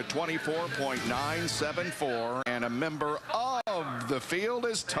 224.974. And a member of the field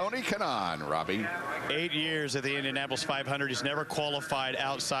is Tony Kanaan. Robbie. 8 years at the Indianapolis 500. He's never qualified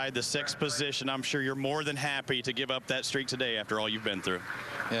outside the 6th position. I'm sure you're more than happy to give up that streak today after all you've been through.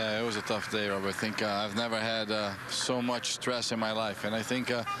 Yeah, it was a tough day, Rob. I think I've never had so much stress in my life. And I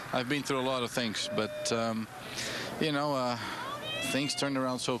think I've been through a lot of things. But, you know, things turned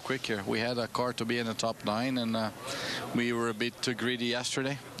around so quick here. We had a car to be in the top 9, and we were a bit too greedy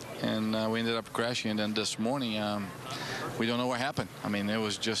yesterday. And we ended up crashing. And then this morning, we don't know what happened. I mean, it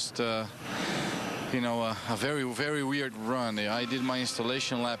was just... you know, a very, very weird run. I did my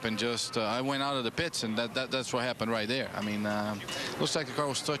installation lap and just I went out of the pits, and that's what happened right there. I mean, looks like the car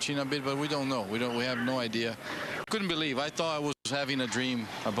was touching a bit, but we don't know. We have no idea. Couldn't believe. I thought I was having a dream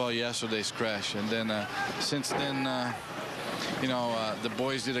about yesterday's crash, and then since then, you know, the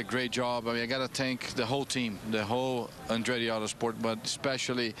boys did a great job. I mean, I got to thank the whole team, the whole Andretti Autosport, but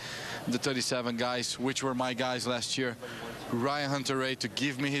especially the 37 guys, which were my guys last year. Ryan Hunter-Reay to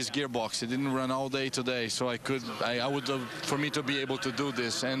give me his gearbox. He didn't run all day today, so I would for me to be able to do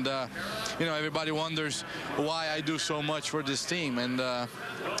this. And you know, everybody wonders why I do so much for this team, and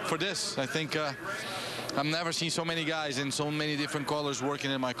for this, I think I've never seen so many guys in so many different colors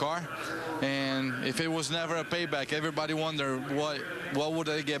working in my car. And if it was never a payback, everybody wonder what would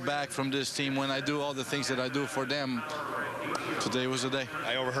I get back from this team when I do all the things that I do for them. Today was the day.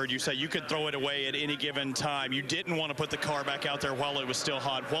 I overheard you say you could throw it away at any given time. You didn't want to put the car back out there while it was still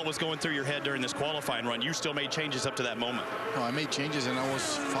hot. What was going through your head during this qualifying run? You still made changes up to that moment. No, I made changes, and I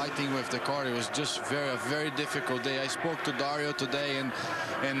was fighting with the car. It was just a very difficult day. I spoke to Dario today and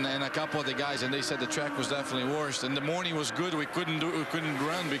a couple of the guys, and they said the track was definitely worse. And the morning was good. We couldn't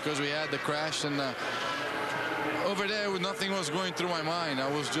run because we had the crash, and over there, nothing was going through my mind. I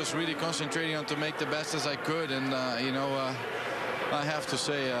was just really concentrating on to make the best as I could, and you know, I have to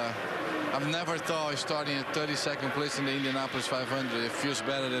say, I've never thought of starting at 32nd place in the Indianapolis 500. It feels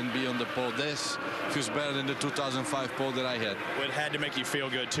better than being on the pole. This feels better than the 2005 pole that I had. Well, it had to make you feel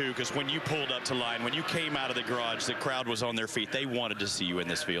good, too, because when you pulled up to line, when you came out of the garage, the crowd was on their feet. They wanted to see you in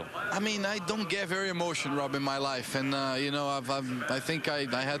this field. I mean, I don't get very emotional, Rob, in my life. And, you know, I think I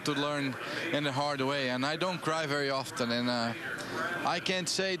had to learn in the hard way. And I don't cry very often. And I can't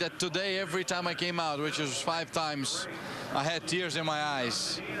say that today, every time I came out, which was 5 times, I had tears in my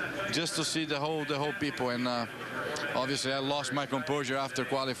eyes just to see the whole people. And obviously I lost my composure after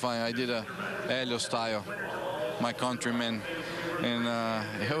qualifying. I did a Helio style, my countrymen, and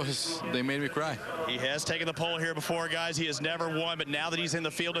they made me cry. He has taken the pole here before, guys. He has never won, but now that he's in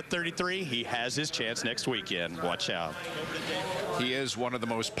the field at 33, he has his chance next weekend. Watch out. He is one of the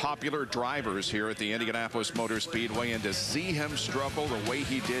most popular drivers here at the Indianapolis Motor Speedway, and to see him struggle the way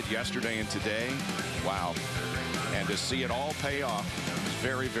he did yesterday and today, wow. And to see it all pay off is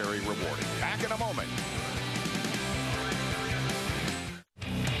very, very rewarding. Back in a moment.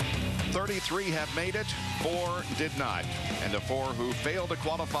 33 have made it, 4 did not. And the 4 who failed to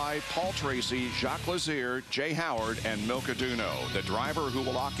qualify: Paul Tracy, Jaques Lazier, Jay Howard, and Milka Duno. The driver who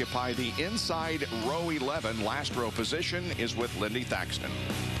will occupy the inside row 11 last row position is with Lindy Thaxton.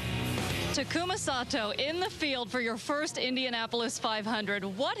 Takuma Sato in the field for your first Indianapolis 500.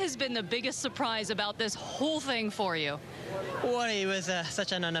 What has been the biggest surprise about this whole thing for you? Well, it was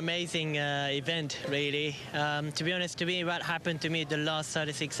such an amazing event, really. To be honest, to me, what happened to me the last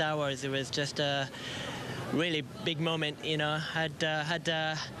 36 hours, it was just a really big moment. You know, had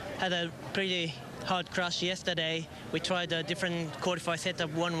a pretty hard crash yesterday. We tried a different qualify setup.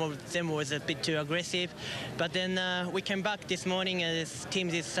 One of them was a bit too aggressive, but then we came back this morning, and this team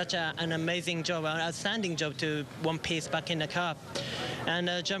did such an amazing job, an outstanding job to one piece back in the car. And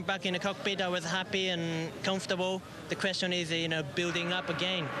jump back in the cockpit, I was happy and comfortable. The question is, you know, building up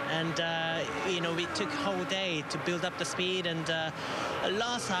again. And, you know, we took a whole day to build up the speed, and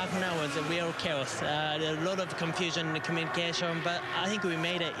last half an hour was a real chaos. A lot of confusion in the communication, but I think we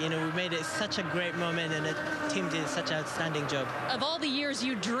made it. You know, we made it such a great moment, and the team did such an outstanding job. Of all the years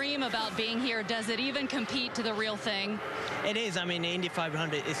you dream about being here, does it even compete to the real thing? It is. I mean, the Indy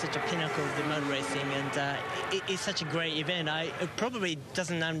 500 is such a pinnacle of the motor racing, and it's such a great event. I probably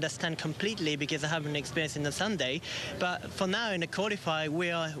doesn't understand completely because I haven't experienced in the Sunday, but for now in the qualify,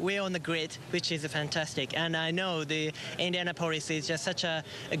 we're on the grid, which is fantastic. And I know the Indianapolis is just such a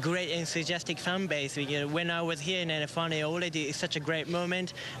great enthusiastic fan base. You know, when I was here in F1, already it's such a great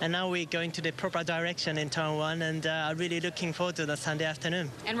moment, and now we're going to the proper direction in turn 1, and I'm really looking forward to the Sunday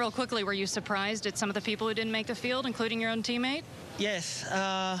afternoon. And real quickly, were you surprised at some of the people who didn't make the field, including your own teammate? Yes,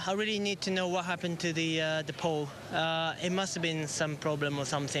 I really need to know what happened to the pole. It must have been some problem or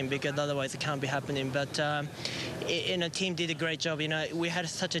something, because otherwise it can't be happening. But team did a great job. We had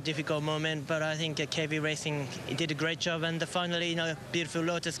such a difficult moment, but I think KV Racing did a great job. And finally, beautiful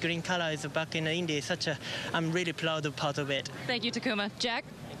Lotus green color is back in Indy. I'm really proud of part of it. Thank you, Takuma. Jack?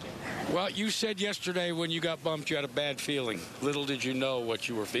 Well, you said yesterday when you got bumped, you had a bad feeling. Little did you know what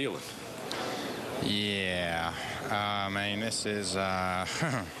you were feeling. Yeah, I mean, this is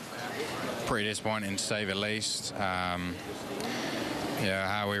pretty disappointing to say the least. Yeah,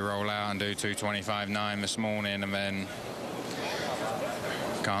 how we roll out and do 2:25.9 this morning and then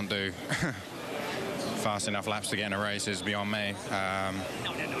can't do fast enough laps to get in a race is beyond me.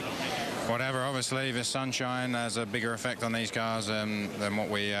 Whatever, obviously, the sunshine has a bigger effect on these cars than what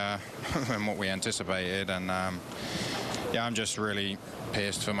we than what we anticipated, and yeah, I'm just really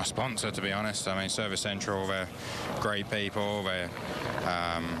pissed for my sponsor, to be honest. I mean, Service Central, they're great people. They're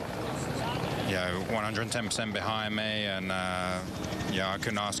 110% behind me, and yeah, I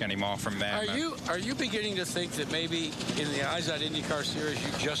couldn't ask any more from them. Are you beginning to think that maybe in the IZOD IndyCar Series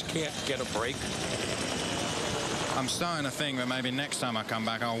you just can't get a break? I'm starting to think that maybe next time I come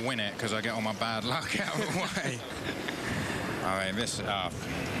back I'll win it because I get all my bad luck out of the way. I mean, this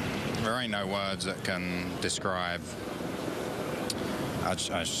there ain't no words that can describe. I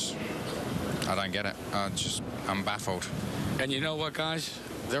don't get it. I'm baffled. And you know what, guys?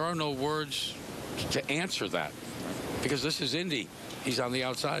 There are no words to answer that, because this is Indy. He's on the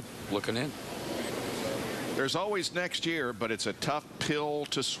outside looking in. There's always next year, but it's a tough pill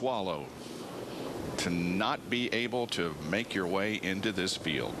to swallow to not be able to make your way into this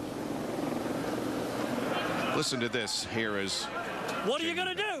field. Listen to this. Here is. What are you going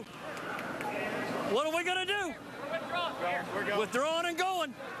to do? What are we going to do? Withdrawing and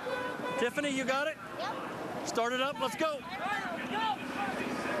going. Tiffany, you got it? Yep. Start it up. Let's go.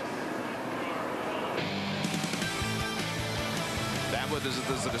 That was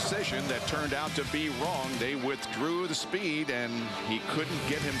a decision that turned out to be wrong. They withdrew the speed, and he couldn't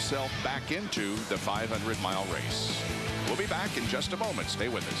get himself back into the 500-mile race. We'll be back in just a moment. Stay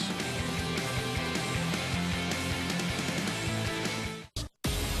with us.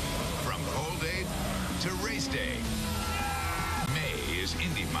 From pole day to race day, May is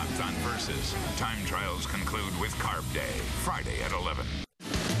Indy month on Versus. Time trials conclude with Carb Day, Friday at 11.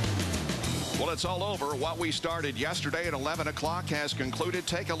 Well, it's all over. What we started yesterday at 11 o'clock has concluded.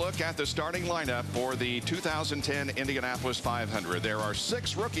 Take a look at the starting lineup for the 2010 Indianapolis 500. There are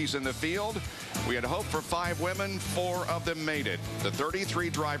 6 rookies in the field. We had hoped for 5 women. 4 of them made it. The 33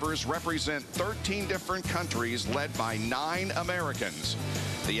 drivers represent 13 different countries, led by 9 Americans.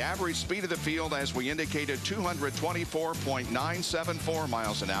 The average speed of the field, as we indicated, 224.974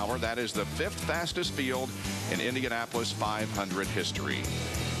 miles an hour. That is the 5th fastest field in Indianapolis 500 history.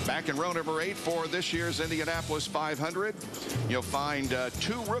 Back in row number 8 for this year's Indianapolis 500, you'll find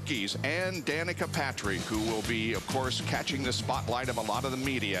 2 rookies and Danica Patrick, who will be, of course, catching the spotlight of a lot of the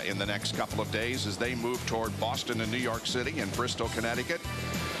media in the next couple of days as they move toward Boston and New York City and Bristol, Connecticut.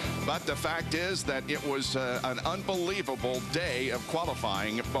 But the fact is that it was an unbelievable day of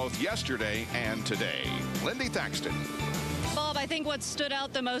qualifying both yesterday and today. Lindy Thaxton. Bob, I think what stood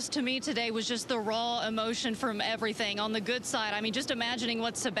out the most to me today was just the raw emotion from everything. On the good side, I mean, just imagining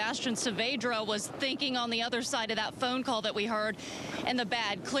what Sebastian Saavedra was thinking on the other side of that phone call that we heard. And the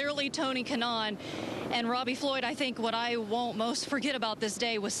bad, clearly Tony Kanaan and Robbie Floyd. I think what I won't most forget about this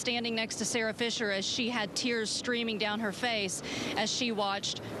day was standing next to Sarah Fisher as she had tears streaming down her face as she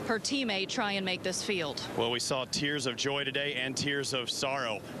watched her teammate try and make this field. Well, we saw tears of joy today and tears of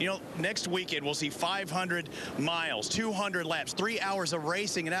sorrow. You know, next weekend we'll see 500 miles, 200 laps, 3 hours of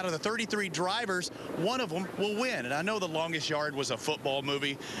racing, and out of the 33 drivers, one of them will win. And I know the longest yard was a football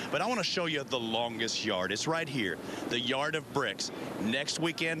movie, but I want to show you the longest yard. It's right here, the Yard of Bricks. Next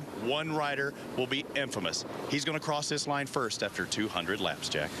weekend, one rider will be infamous. He's going to cross this line first after 200 laps,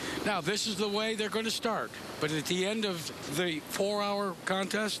 Jack. Now, this is the way they're going to start, but at the end of the 4-hour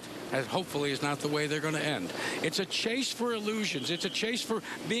contest, and hopefully is not the way they're going to end. It's a chase for illusions. It's a chase for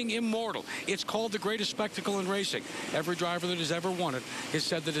being immortal. It's called the greatest spectacle in racing. Every driver that has ever won it has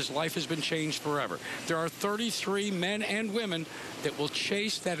said that his life has been changed forever. There are 33 men and women that will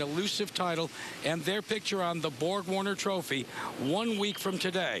chase that elusive title and their picture on the Borg Warner Trophy 1 week from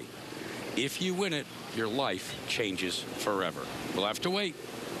today. If you win it, your life changes forever. We'll have to wait.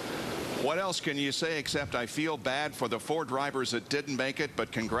 What else can you say except I feel bad for the 4 drivers that didn't make it,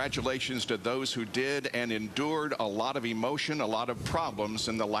 but congratulations to those who did and endured a lot of emotion, a lot of problems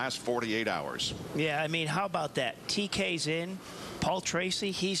in the last 48 hours. Yeah, I mean, how about that? TK's in, Paul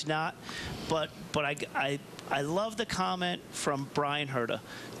Tracy, he's not. But I love the comment from Brian Herta.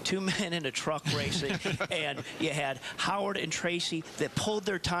 2 men in a truck racing, and you had Howard and Tracy that pulled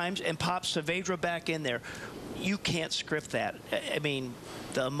their times and popped Saavedra back in there. You can't script that. I mean,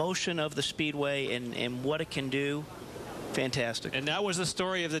 the emotion of the Speedway and what it can do, fantastic. And that was the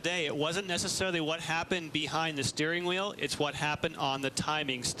story of the day. It wasn't necessarily what happened behind the steering wheel. It's what happened on the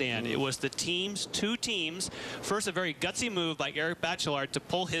timing stand. It was the teams, 2 teams. First, a very gutsy move by Eric Bachelard to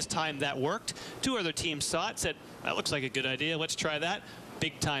pull his time. That worked. 2 other teams saw it, said, that looks like a good idea. Let's try that.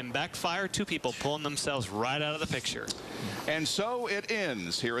 Big time backfire. 2 people pulling themselves right out of the picture. And so it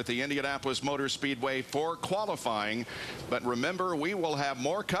ends here at the Indianapolis Motor Speedway for qualifying. But remember, we will have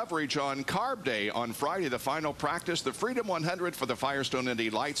more coverage on Carb Day on Friday, the final practice, the Freedom 100 for the Firestone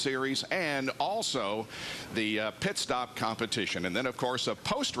Indy Light Series, and also the pit stop competition. And then, of course, a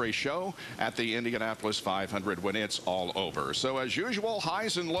post-race show at the Indianapolis 500 when it's all over. So, as usual,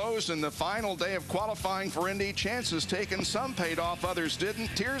 highs and lows in the final day of qualifying for Indy. Chances taken, some paid off, others didn't.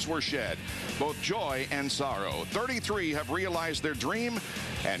 Tears were shed, both joy and sorrow. 33 have realized their dream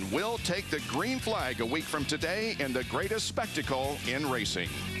and will take the green flag a week from today in the greatest spectacle in racing.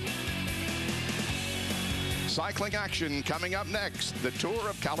 Cycling action coming up next, the Tour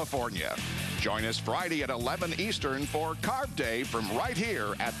of California. Join us Friday at 11 Eastern for Carb Day from right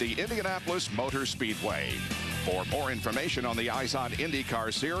here at the Indianapolis Motor Speedway. For more information on the IZOD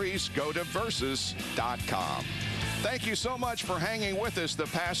IndyCar Series, go to Versus.com. Thank you so much for hanging with us the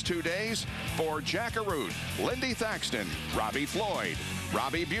past 2 days. For Jack Arute, Lindy Thaxton, Robbie Floyd,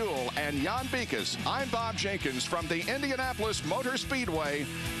 Robbie Buell, and Jan Beekes, I'm Bob Jenkins from the Indianapolis Motor Speedway,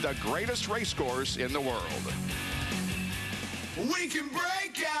 the greatest race course in the world. We can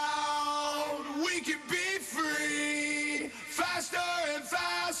break out, we can be free, faster and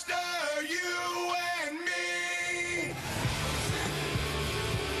faster, you and me.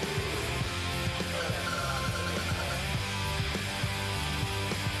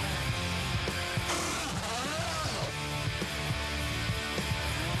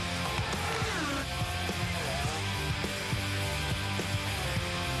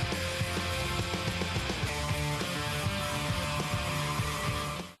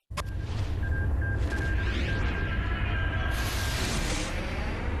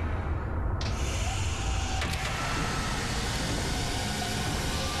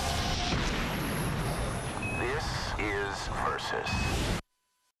 This is Versus.